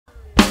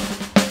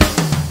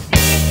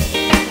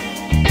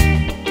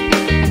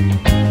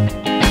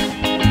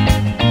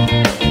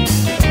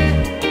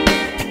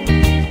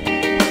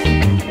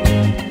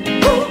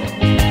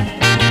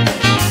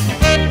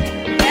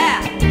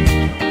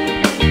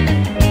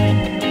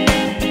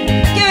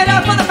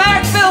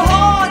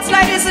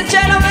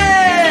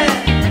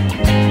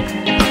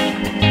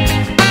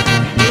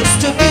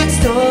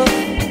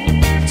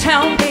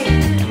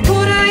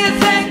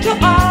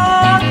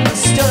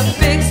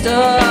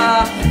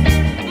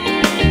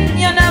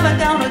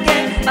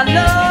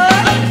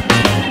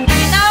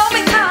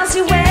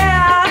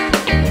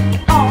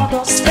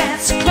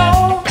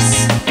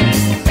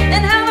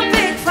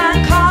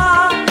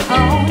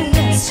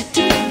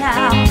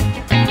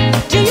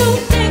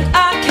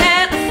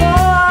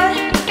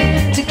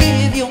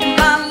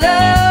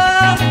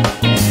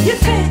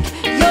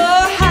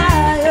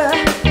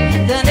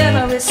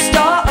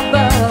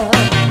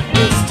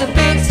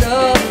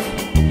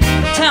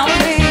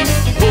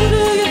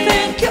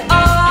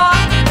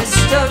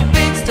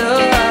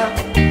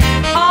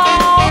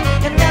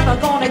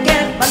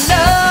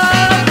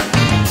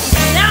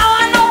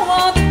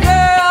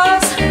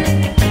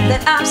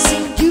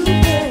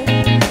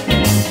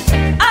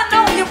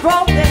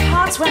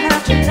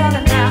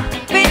now,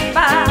 bit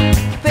by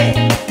bit,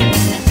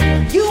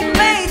 you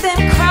made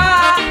them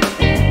cry.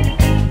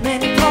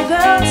 Many poor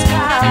girls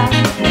cry.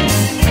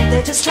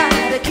 They just try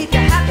to keep you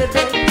happy,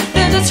 baby.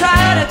 They just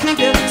try to keep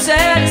you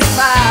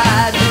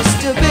satisfied.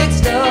 Mr. Big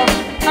Stuff,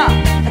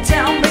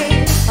 tell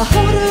me,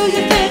 who do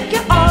you think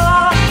you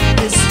are,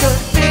 Mr.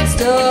 Big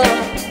Stuff?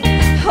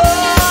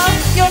 Oh,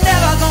 you're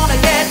never gonna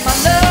get my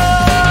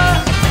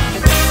love.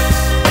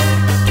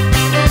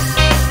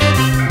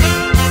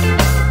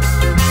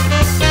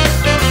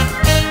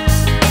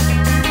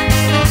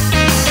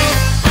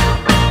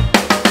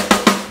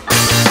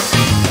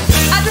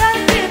 I'd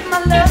rather give my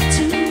love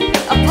to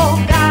a poor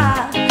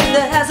guy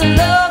that has a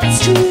love that's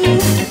true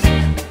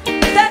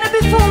than to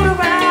be fooled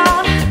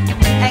around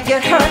and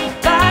get hurt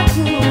by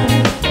you.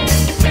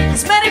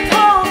 'Cause many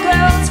poor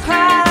girls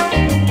cry,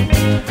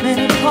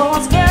 many poor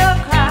girls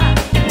cry.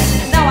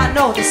 Now I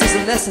know this is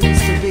a lesson,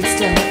 Mr. Big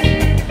Stuff.